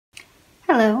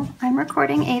Hello, I'm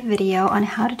recording a video on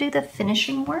how to do the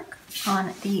finishing work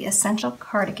on the Essential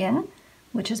Cardigan,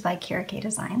 which is by Kira K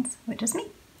Designs, which is me.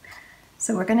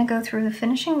 So we're going to go through the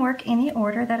finishing work in the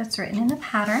order that it's written in the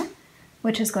pattern,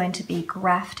 which is going to be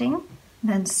grafting,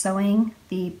 then sewing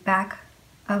the back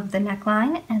of the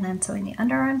neckline, and then sewing the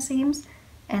underarm seams,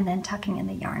 and then tucking in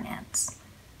the yarn ends.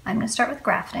 I'm going to start with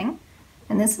grafting,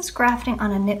 and this is grafting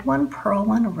on a knit one, purl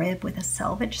one rib with a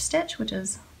selvage stitch, which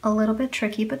is a little bit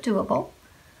tricky but doable.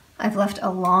 I've left a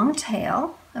long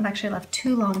tail. I've actually left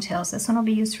two long tails. This one will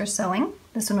be used for sewing.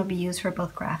 This one will be used for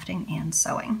both grafting and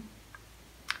sewing.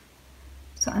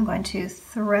 So I'm going to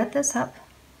thread this up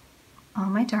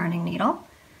on my darning needle,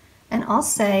 and I'll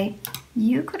say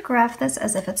you could graft this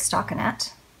as if it's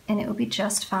stockinette and it would be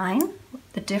just fine.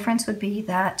 The difference would be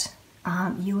that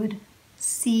you would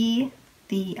see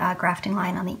the grafting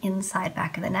line on the inside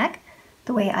back of the neck.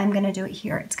 The way I'm going to do it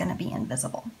here, it's going to be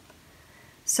invisible.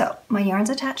 So my yarn's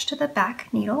attached to the back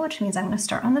needle, which means I'm going to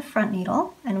start on the front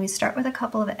needle, and we start with a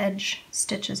couple of edge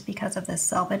stitches because of this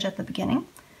selvage at the beginning.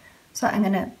 So I'm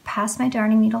going to pass my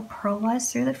darning needle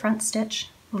purlwise through the front stitch,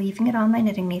 leaving it on my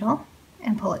knitting needle,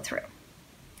 and pull it through.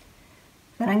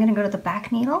 Then I'm going to go to the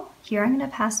back needle. Here I'm going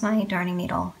to pass my darning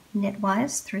needle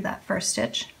knitwise through that first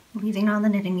stitch, leaving it on the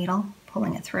knitting needle,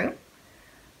 pulling it through.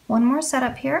 One more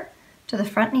setup here. To the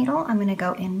front needle, I'm going to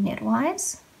go in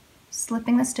knitwise,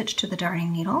 slipping the stitch to the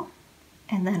darning needle,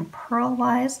 and then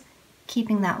purlwise,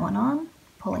 keeping that one on,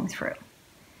 pulling through.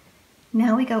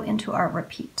 Now we go into our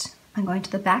repeat. I'm going to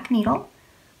the back needle.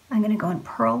 I'm going to go in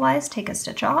purlwise, take a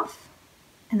stitch off,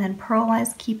 and then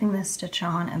purlwise, keeping this stitch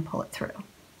on and pull it through.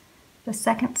 The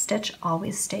second stitch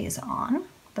always stays on.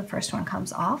 The first one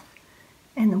comes off,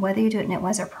 and whether you do it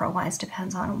knitwise or purlwise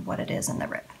depends on what it is in the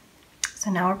rib. So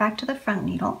now we're back to the front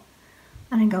needle.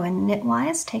 I'm going to go in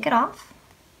knitwise, take it off,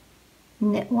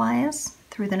 knitwise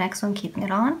through the next one, keeping it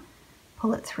on,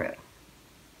 pull it through.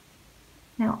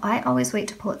 Now I always wait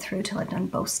to pull it through till I've done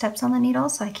both steps on the needle,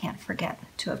 so I can't forget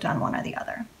to have done one or the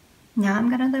other. Now I'm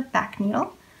going to the back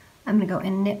needle. I'm going to go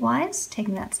in knitwise,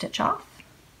 taking that stitch off,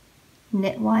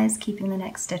 knitwise, keeping the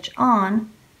next stitch on,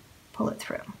 pull it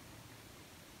through.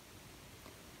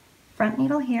 Front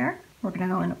needle here, we're going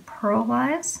to go in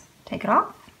purlwise, take it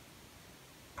off,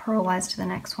 purlwise to the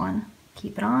next one,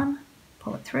 keep it on,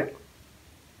 pull it through.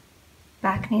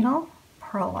 Back needle,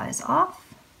 purlwise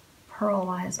off,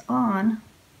 purlwise on,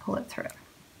 pull it through.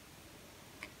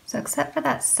 So except for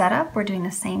that setup, we're doing the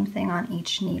same thing on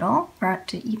each needle, or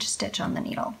to each stitch on the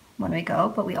needle when we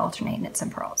go, but we alternate knits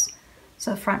and purls.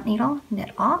 So front needle,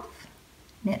 knit off,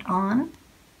 knit on,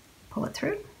 pull it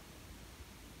through.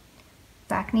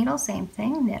 Back needle, same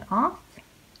thing, knit off,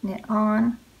 knit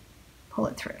on, pull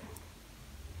it through.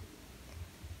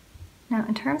 Now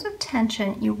in terms of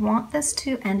tension, you want this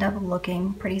to end up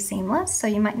looking pretty seamless, so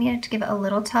you might need to give it a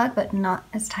little tug, but not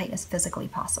as tight as physically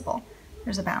possible.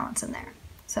 There's a balance in there.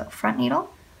 So front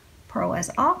needle, purlwise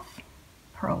off,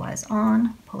 purlwise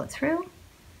on, pull it through.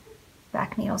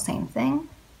 Back needle, same thing,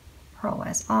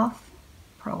 purlwise off,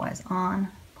 purlwise on,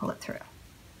 pull it through.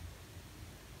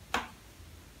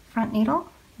 Front needle,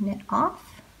 knit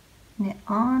off, knit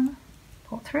on,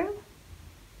 pull through.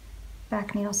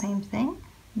 Back needle, same thing,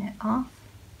 knit off,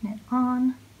 knit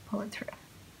on, pull it through.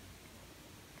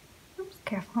 Oops,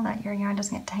 careful that your yarn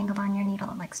doesn't get tangled on your needle.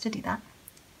 It likes to do that.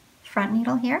 Front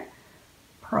needle here,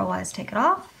 purlwise, take it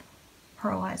off,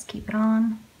 purlwise, keep it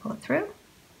on, pull it through.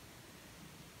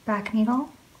 Back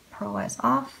needle, purlwise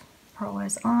off,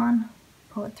 purlwise on,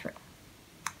 pull it through.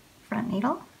 Front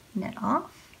needle, knit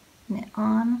off, knit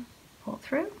on, pull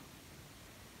through.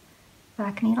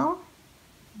 Back needle,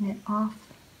 knit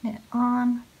off, knit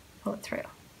on, pull it through.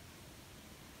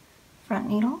 Front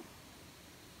needle,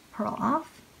 purl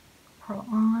off, purl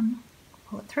on,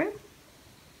 pull it through.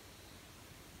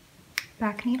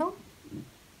 Back needle,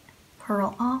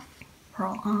 purl off,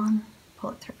 purl on, pull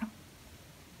it through.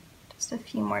 Just a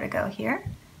few more to go here.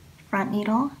 Front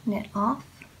needle, knit off,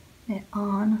 knit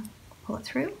on, pull it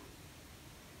through.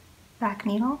 Back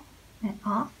needle, knit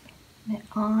off, knit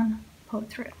on, pull it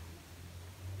through.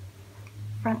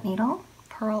 Front needle,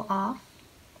 purl off,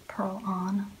 purl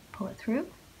on, pull it through.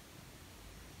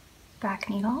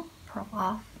 Back needle, purl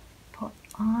off, pull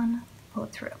on, pull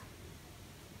it through.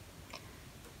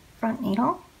 Front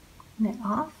needle, knit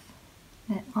off,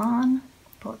 knit on,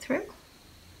 pull it through.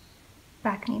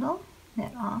 Back needle,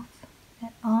 knit off,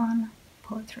 knit on,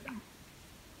 pull it through.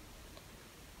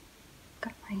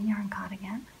 Got my yarn caught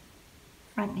again.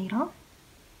 Front needle,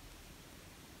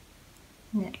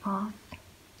 knit off,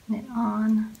 knit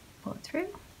on, pull it through.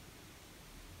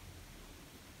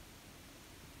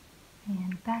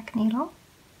 And back needle,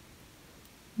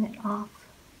 knit off,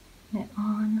 knit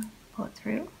on, pull it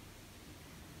through.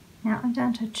 Now I'm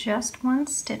down to just one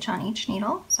stitch on each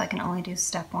needle, so I can only do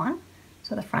step one.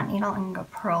 So the front needle, I'm going to go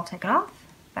purl, take it off,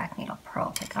 back needle,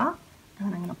 purl, take it off, and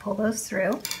then I'm going to pull those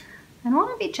through. And I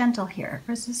want to be gentle here,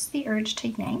 resist the urge to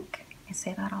yank. I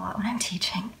say that a lot when I'm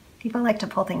teaching. People like to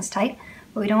pull things tight,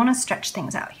 but we don't want to stretch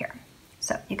things out here.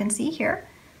 So you can see here,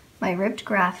 my ribbed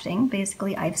grafting,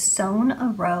 basically I've sewn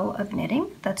a row of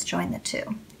knitting that's joined the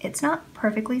two. It's not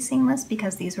perfectly seamless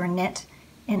because these were knit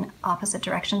in opposite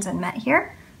directions and met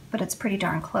here, but it's pretty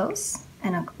darn close,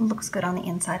 and it looks good on the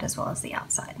inside as well as the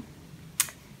outside.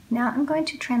 Now I'm going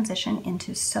to transition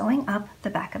into sewing up the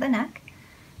back of the neck,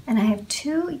 and I have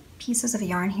two pieces of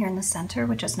yarn here in the center,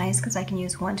 which is nice because I can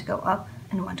use one to go up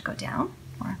and one to go down,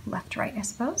 or left, right, I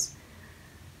suppose.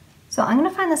 So I'm going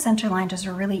to find the center line just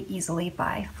really easily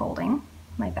by folding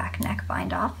my back neck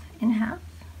bind off in half.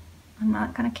 I'm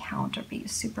not going to count or be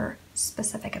super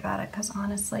specific about it because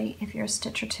honestly, if you're a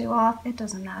stitch or two off, it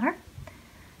doesn't matter.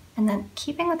 And then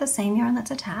keeping with the same yarn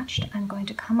that's attached, I'm going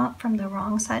to come up from the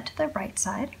wrong side to the right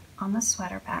side on the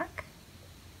sweater back,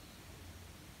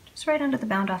 just right under the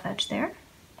bound off edge there.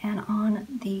 And on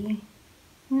the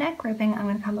neck ribbing, I'm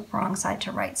going to come up wrong side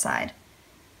to right side.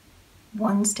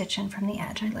 One stitch in from the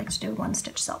edge. I like to do one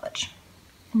stitch selvage.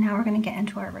 And now we're going to get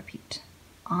into our repeat.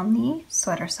 On the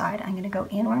sweater side, I'm going to go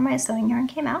in where my sewing yarn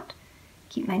came out,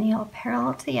 keep my needle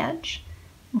parallel to the edge,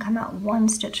 and come out one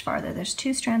stitch farther. There's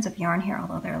two strands of yarn here,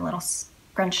 although they're a little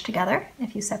scrunched together.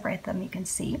 If you separate them, you can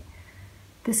see.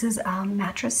 This is a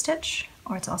mattress stitch,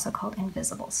 or it's also called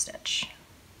invisible stitch.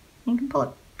 You can pull it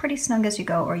pretty snug as you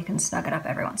go, or you can snug it up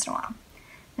every once in a while.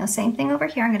 Now same thing over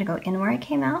here, I'm going to go in where I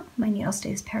came out, my needle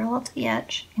stays parallel to the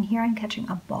edge, and here I'm catching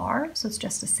a bar, so it's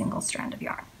just a single strand of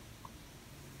yarn.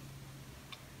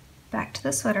 Back to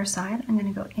the sweater side, I'm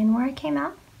going to go in where I came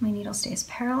out, my needle stays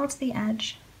parallel to the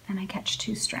edge, and I catch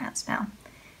two strands. Now,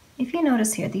 if you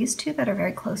notice here, these two that are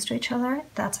very close to each other,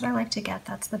 that's what I like to get,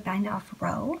 that's the bind off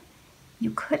row.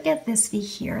 You could get this V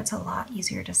here, it's a lot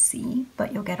easier to see,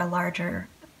 but you'll get a larger,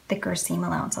 thicker seam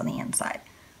allowance on the inside.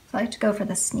 So I like to go for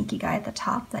the sneaky guy at the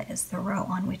top that is the row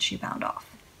on which you bound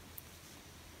off.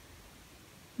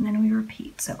 And then we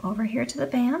repeat. So over here to the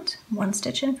band, one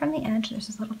stitch in from the edge, there's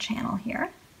this little channel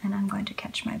here, and I'm going to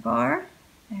catch my bar,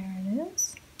 there it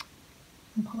is,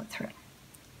 and pull it through.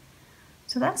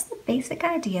 So that's the basic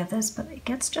idea of this, but it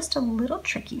gets just a little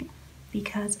tricky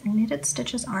because knitted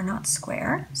stitches are not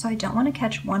square, so I don't want to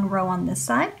catch one row on this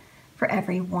side for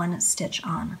every one stitch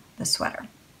on the sweater.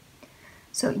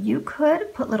 So you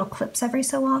could put little clips every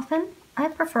so often. I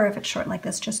prefer if it's short like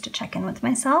this just to check in with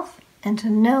myself and to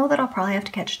know that I'll probably have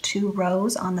to catch two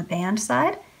rows on the band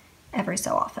side every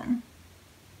so often.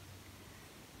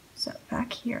 So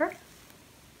back here,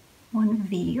 one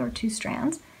V or two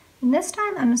strands. And this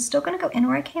time I'm still going to go in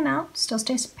where I came out, still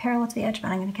stays parallel to the edge,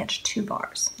 but I'm going to catch two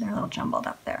bars. They're a little jumbled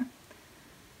up there.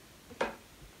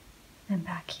 And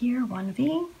back here, one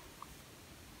V.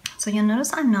 So you'll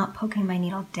notice I'm not poking my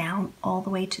needle down all the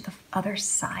way to the other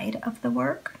side of the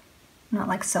work. I'm not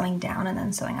like sewing down and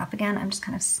then sewing up again. I'm just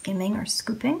kind of skimming or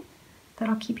scooping.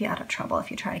 That'll keep you out of trouble if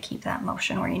you try to keep that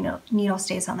motion where your needle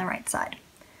stays on the right side.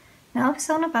 Now I've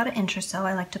sewn about an inch or so.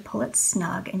 I like to pull it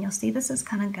snug, and you'll see this is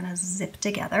kind of going to zip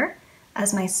together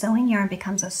as my sewing yarn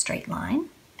becomes a straight line,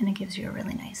 and it gives you a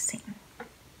really nice seam.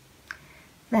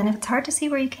 Then if it's hard to see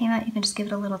where you came out, you can just give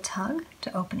it a little tug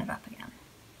to open it up again.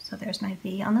 So there's my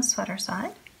V on the sweater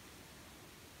side.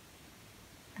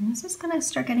 And this is going to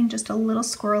start getting just a little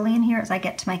squirrely in here as I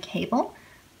get to my cable,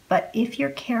 but if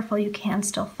you're careful, you can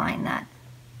still find that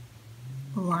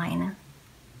line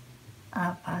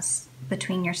of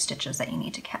between your stitches that you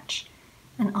need to catch.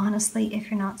 And honestly, if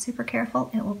you're not super careful,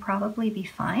 it will probably be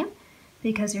fine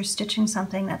because you're stitching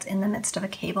something that's in the midst of a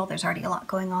cable. There's already a lot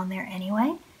going on there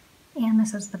anyway, and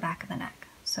this is the back of the neck.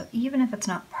 So even if it's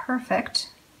not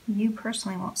perfect, you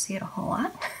personally won't see it a whole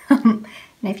lot. And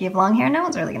if you have long hair, no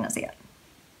one's really going to see it.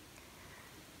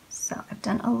 So I've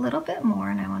done a little bit more,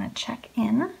 and I want to check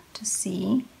in to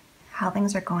see how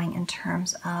things are going in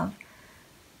terms of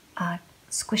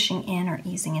squishing in or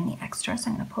easing in the extra. So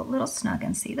I'm going to put a little snug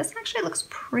and see. This actually looks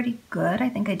pretty good. I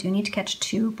think I do need to catch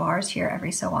two bars here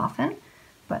every so often,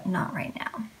 but not right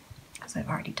now because I've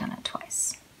already done it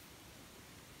twice.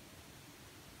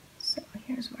 So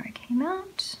here's where I came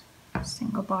out.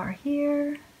 Single bar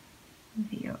here,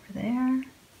 V over there,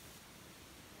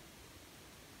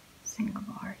 single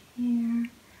bar here.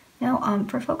 Now,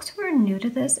 for folks who are new to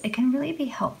this, it can really be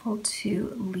helpful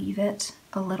to leave it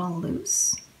a little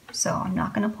loose. So I'm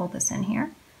not going to pull this in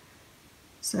here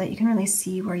so that you can really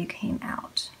see where you came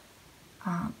out.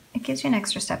 It gives you an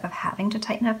extra step of having to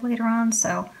tighten up later on,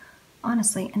 so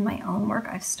Honestly, in my own work,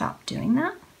 I've stopped doing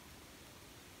that.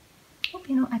 Oh,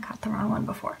 you know, I caught the wrong one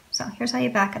before. So here's how you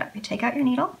back it up. You take out your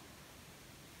needle,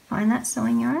 find that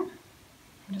sewing yarn,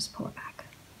 and just pull it back.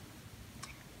 I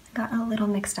got a little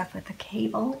mixed up with the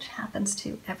cable, which happens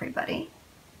to everybody.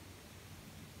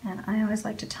 And I always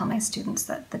like to tell my students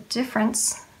that the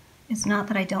difference is not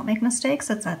that I don't make mistakes,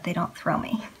 it's that they don't throw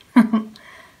me.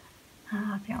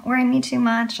 If they don't worry me too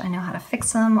much, I know how to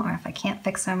fix them, or if I can't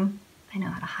fix them, I know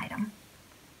how to hide them.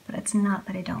 But it's not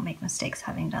that I don't make mistakes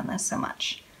having done this so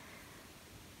much.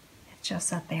 It's just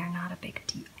that they are not a big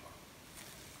deal.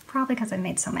 Probably because I've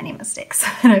made so many mistakes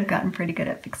and I've gotten pretty good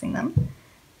at fixing them.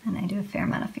 And I do a fair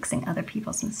amount of fixing other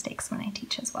people's mistakes when I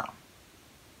teach as well.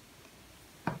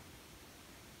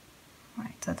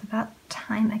 Alright, so it's about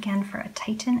time again for a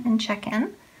tighten and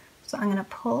check-in. So I'm going to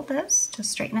pull this to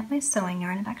straighten up my sewing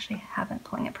yarn. I actually have been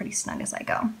pulling it pretty snug as I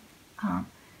go.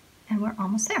 And we're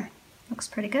almost there. Looks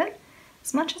pretty good.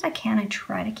 As much as I can, I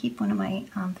try to keep one of my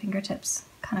fingertips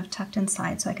kind of tucked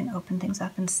inside so I can open things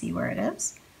up and see where it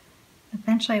is.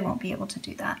 Eventually I won't be able to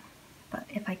do that, but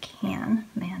if I can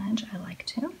manage, I like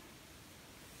to.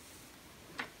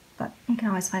 But you can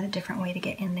always find a different way to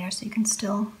get in there so you can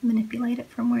still manipulate it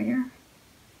from where you're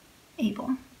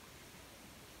able.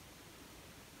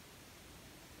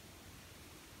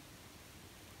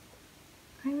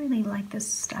 I really like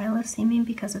this style of seaming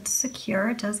because it's secure.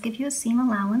 It does give you a seam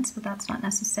allowance, but that's not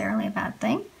necessarily a bad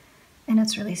thing. And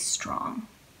it's really strong.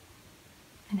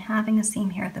 And having a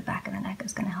seam here at the back of the neck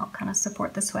is going to help kind of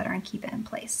support the sweater and keep it in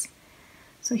place.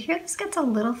 So here this gets a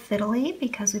little fiddly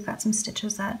because we've got some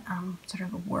stitches that sort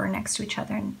of were next to each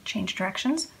other and change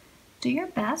directions. Do your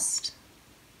best.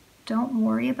 Don't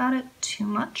worry about it too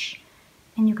much.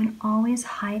 And you can always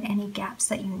hide any gaps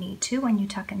that you need to when you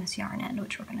tuck in this yarn end,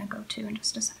 which we're going to go to in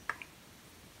just a sec.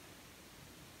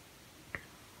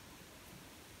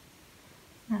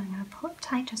 Now I'm going to pull it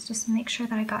tight just to make sure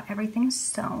that I got everything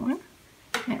sewn.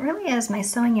 And it really is, my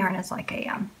sewing yarn is like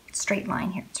a straight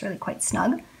line here. It's really quite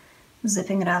snug.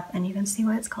 Zipping it up, and you can see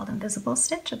why it's called invisible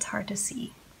stitch. It's hard to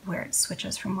see where it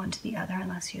switches from one to the other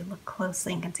unless you look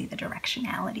closely and can see the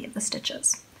directionality of the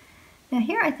stitches. Now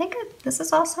here, I think this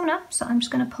is all sewn up, so I'm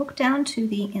just going to poke down to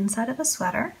the inside of the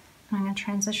sweater, and I'm going to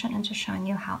transition into showing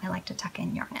you how I like to tuck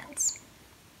in yarn ends.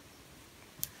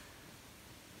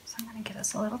 So I'm going to give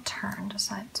this a little turn just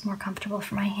so it's more comfortable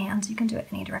for my hands. You can do it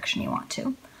any direction you want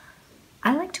to.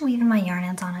 I like to weave in my yarn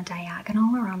ends on a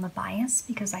diagonal around the bias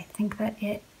because I think that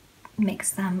it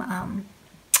makes them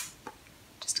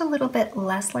just a little bit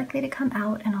less likely to come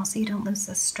out, and also you don't lose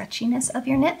the stretchiness of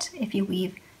your knit. If you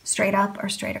weave straight up or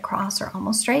straight across or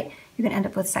almost straight, you can end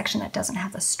up with a section that doesn't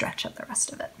have the stretch of the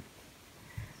rest of it.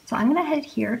 So I'm going to head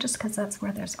here just because that's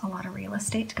where there's a lot of real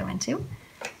estate to go into.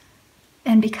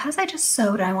 And because I just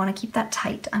sewed and I want to keep that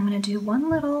tight, I'm going to do one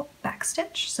little back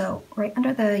stitch. So right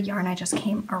under the yarn I just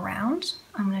came around,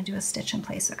 I'm going to do a stitch in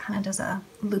place. So it kind of does a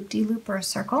loop-de-loop or a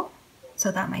circle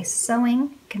so that my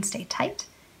sewing can stay tight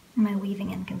and my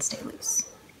weaving in can stay loose.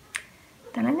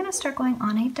 Then I'm going to start going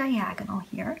on a diagonal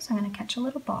here. So I'm going to catch a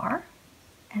little bar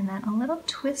and then a little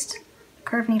twist. The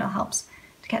curved needle helps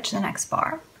to catch the next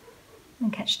bar.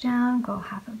 And catch down, go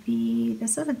half a V.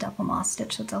 This is a double moss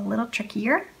stitch, so it's a little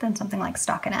trickier than something like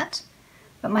stockinette.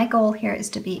 But my goal here is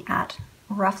to be at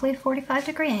roughly a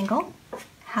 45-degree angle,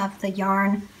 have the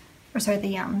yarn, or sorry,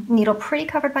 the needle pretty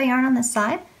covered by yarn on this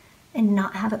side, and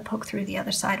not have it poke through the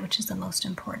other side, which is the most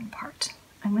important part.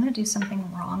 I'm going to do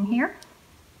something wrong here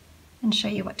and show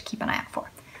you what to keep an eye out for.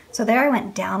 So there I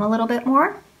went down a little bit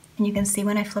more, and you can see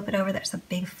when I flip it over there's a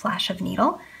big flash of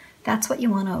needle. That's what you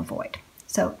want to avoid.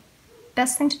 So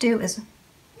best thing to do is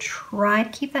try to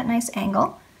keep that nice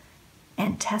angle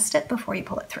and test it before you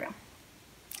pull it through.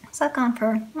 So I've gone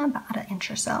for about an inch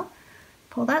or so.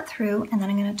 Pull that through, and then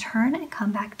I'm going to turn and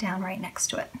come back down right next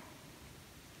to it.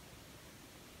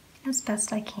 As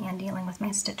best I can, dealing with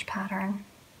my stitch pattern.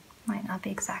 Might not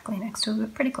be exactly next to it,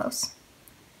 but pretty close.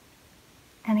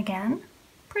 And again,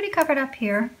 pretty covered up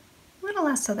here, a little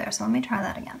less so there, so let me try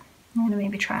that again. I'm going to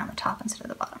maybe try on the top instead of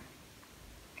the bottom.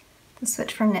 The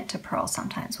switch from knit to purl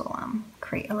sometimes will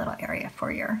create a little area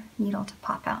for your needle to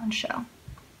pop out and show.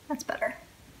 That's better.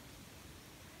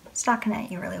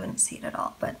 Stockinette, you really wouldn't see it at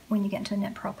all, but when you get into a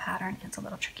knit purl pattern, it's a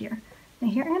little trickier. Now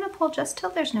here I'm going to pull just till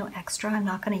there's no extra. I'm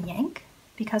not going to yank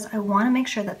because I want to make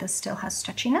sure that this still has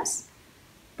stretchiness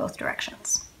both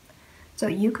directions. So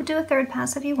you could do a third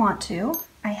pass if you want to.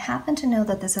 I happen to know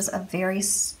that this is a very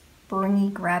springy,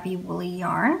 grabby, woolly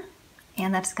yarn,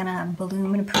 and that's going to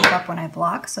bloom and proof up when I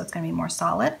block, so it's going to be more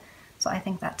solid. So I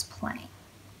think that's plenty.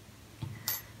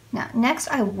 Now, next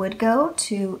I would go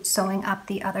to sewing up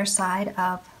the other side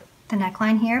of the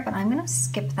neckline here, but I'm going to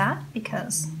skip that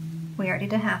because we already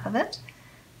did half of it.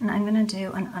 And I'm going to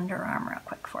do an underarm real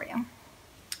quick for you.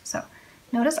 So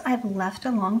notice I've left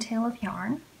a long tail of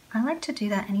yarn. I like to do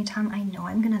that anytime I know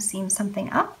I'm going to seam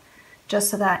something up, just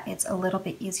so that it's a little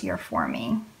bit easier for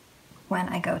me when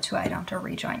I go to, I don't have to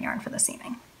rejoin yarn for the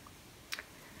seaming.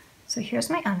 So here's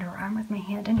my underarm. With my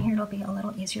hand in here, it'll be a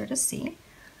little easier to see.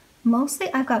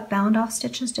 Mostly I've got bound off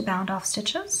stitches to bound off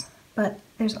stitches, but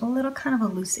there's a little kind of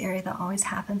a loose area that always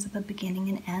happens at the beginning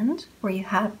and end where you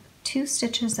have two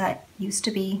stitches that used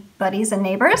to be buddies and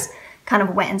neighbors kind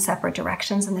of went in separate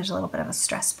directions, and there's a little bit of a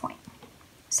stress point.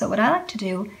 So what I like to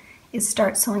do is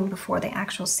start sewing before the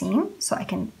actual seam so I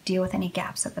can deal with any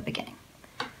gaps at the beginning.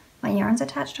 My yarn's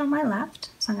attached on my left,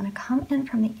 so I'm going to come in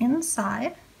from the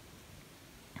inside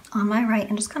on my right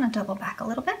and just kind of double back a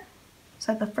little bit.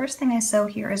 So the first thing I sew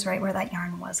here is right where that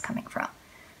yarn was coming from.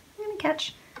 I'm going to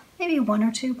catch maybe 1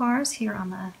 or 2 bars here on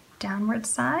the downward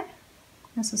side.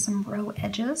 This is some row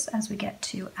edges as we get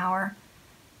to our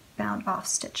bound off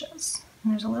stitches.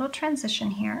 And there's a little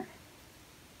transition here.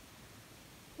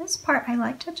 This part I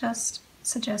like to just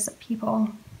suggest that people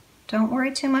don't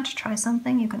worry too much, try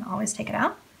something, you can always take it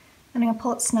out. Then I'm going to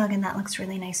pull it snug and that looks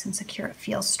really nice and secure. It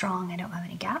feels strong, I don't have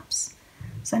any gaps.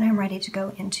 So then I'm ready to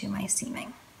go into my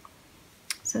seaming.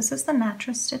 So this is the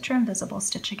mattress stitch or invisible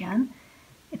stitch again.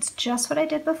 It's just what I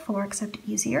did before except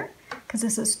easier because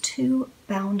this is 2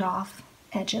 bound off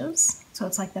edges. So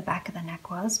it's like the back of the neck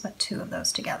was, but 2 of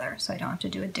those together. So I don't have to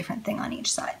do a different thing on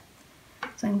each side.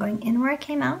 So I'm going in where I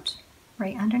came out,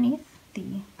 right underneath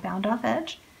the bound off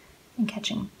edge, and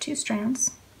catching 2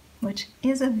 strands, which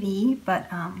is a V, but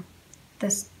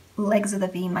this legs of the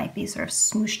V might be sort of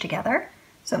smooshed together.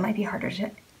 So it might be harder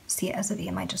to see it as a V.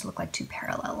 It might just look like 2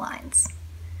 parallel lines.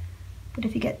 But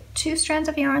if you get 2 strands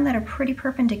of yarn that are pretty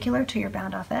perpendicular to your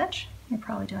bound off edge, you're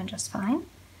probably doing just fine.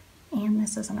 And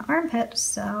this is an armpit,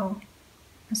 so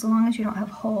as long as you don't have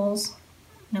holes,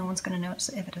 no one's going to notice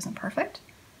if it isn't perfect.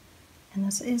 And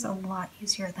this is a lot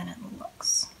easier than it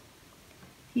looks.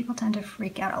 People tend to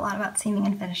freak out a lot about seaming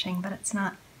and finishing, but it's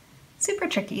not super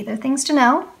tricky. There are things to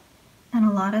know, and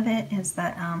a lot of it is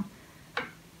that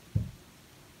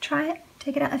try it,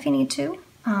 take it out if you need to.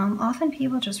 Often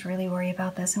people just really worry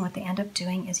about this, and what they end up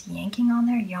doing is yanking on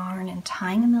their yarn and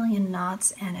tying a million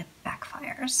knots, and it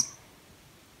backfires.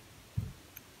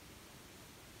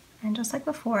 And just like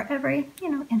before, every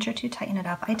inch or 2 tighten it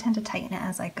up. I tend to tighten it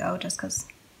as I go just because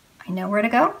I know where to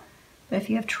go. But if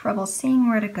you have trouble seeing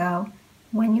where to go,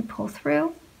 when you pull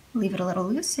through, leave it a little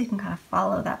loose so you can kind of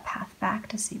follow that path back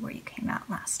to see where you came out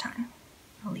last time.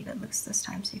 I'll leave it loose this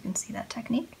time so you can see that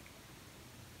technique.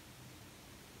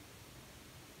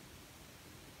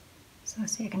 So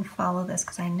see, I can follow this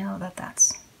because I know that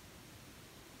that's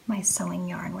my sewing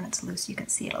yarn. When it's loose, you can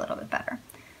see it a little bit better.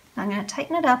 Now I'm going to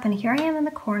tighten it up, and here I am in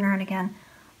the corner, and again,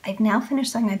 I've now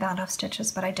finished sewing my bound off stitches,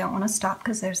 but I don't want to stop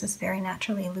because there's this very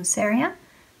naturally loose area.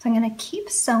 So I'm going to keep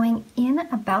sewing in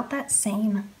about that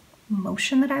same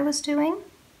motion that I was doing.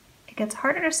 It gets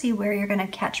harder to see where you're going to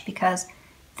catch because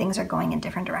things are going in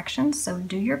different directions, so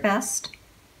do your best.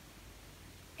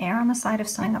 Err on the side of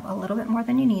sewing up a little bit more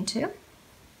than you need to.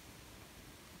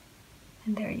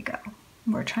 And there you go.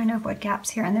 We're trying to avoid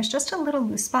gaps here, and there's just a little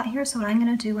loose spot here, so what I'm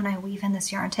going to do when I weave in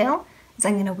this yarn tail is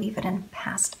I'm going to weave it in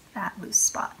past that loose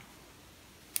spot.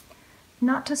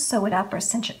 Not to sew it up or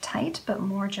cinch it tight, but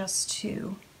more just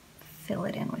to fill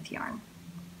it in with yarn.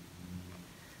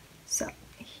 So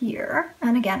here,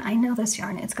 and again, I know this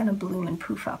yarn, it's going to bloom and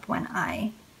poof up when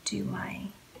I do my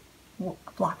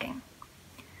blocking.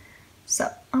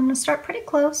 So I'm going to start pretty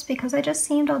close because I just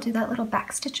seamed. I'll do that little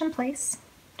back stitch in place,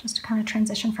 just to kind of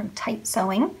transition from tight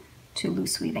sewing to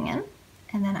loose weaving in.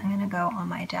 And then I'm going to go on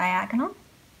my diagonal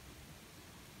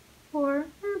for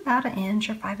about 1 inch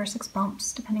or 5 or 6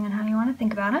 bumps, depending on how you want to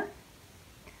think about it.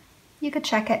 You could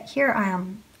check it. Here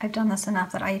I've done this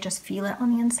enough that I just feel it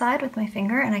on the inside with my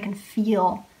finger, and I can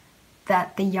feel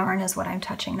that the yarn is what I'm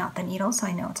touching, not the needle, so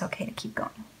I know it's okay to keep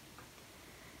going.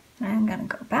 And I'm going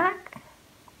to go back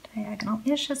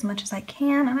diagonal-ish as much as I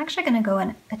can. I'm actually going to go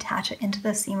and attach it into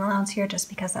the seam allowance here just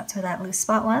because that's where that loose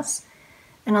spot was.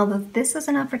 And although this is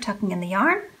enough for tucking in the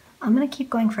yarn, I'm going to keep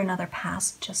going for another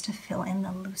pass just to fill in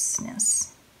the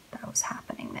looseness that was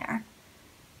happening there,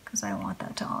 because I want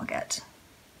that to all get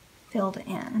filled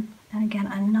in. And again,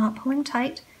 I'm not pulling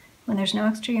tight. When there's no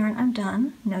extra yarn, I'm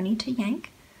done. No need to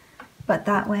yank, but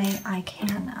that way I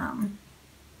can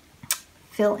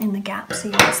fill in the gaps so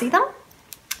you can see them.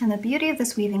 And the beauty of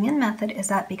this weaving in method is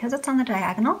that because it's on the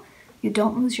diagonal, you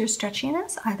don't lose your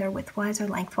stretchiness either widthwise or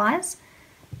lengthwise.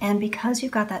 And because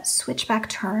you've got that switchback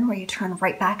turn where you turn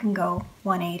right back and go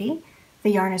 180,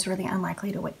 the yarn is really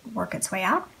unlikely to work its way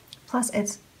out. Plus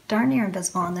it's darn near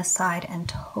invisible on this side and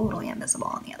totally invisible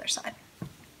on the other side.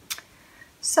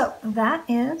 So that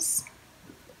is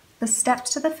the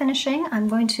steps to the finishing. I'm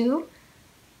going to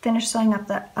finish sewing up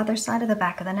the other side of the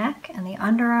back of the neck and the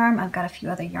underarm. I've got a few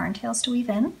other yarn tails to weave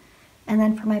in. And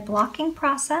then for my blocking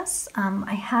process,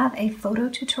 I have a photo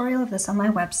tutorial of this on my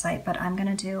website, but I'm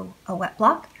going to do a wet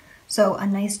block. So a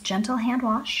nice gentle hand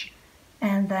wash,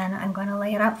 and then I'm going to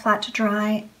lay it out flat to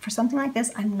dry. For something like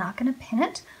this, I'm not going to pin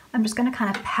it. I'm just going to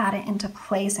kind of pat it into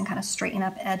place and kind of straighten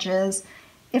up edges.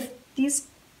 If these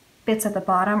bits at the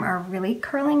bottom are really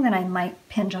curling, then I might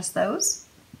pin just those.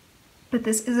 But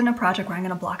this isn't a project where I'm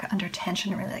going to block it under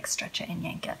tension and really like stretch it and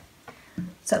yank it.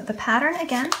 So the pattern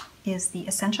again is the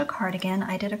Essential Cardigan.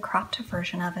 I did a cropped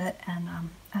version of it, and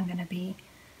I'm going to be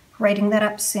writing that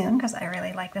up soon because I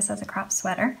really like this as a crop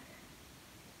sweater.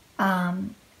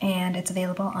 And it's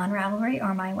available on Ravelry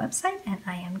or my website, and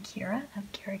I am Kira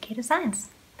of Kira K Designs.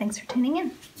 Thanks for tuning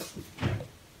in.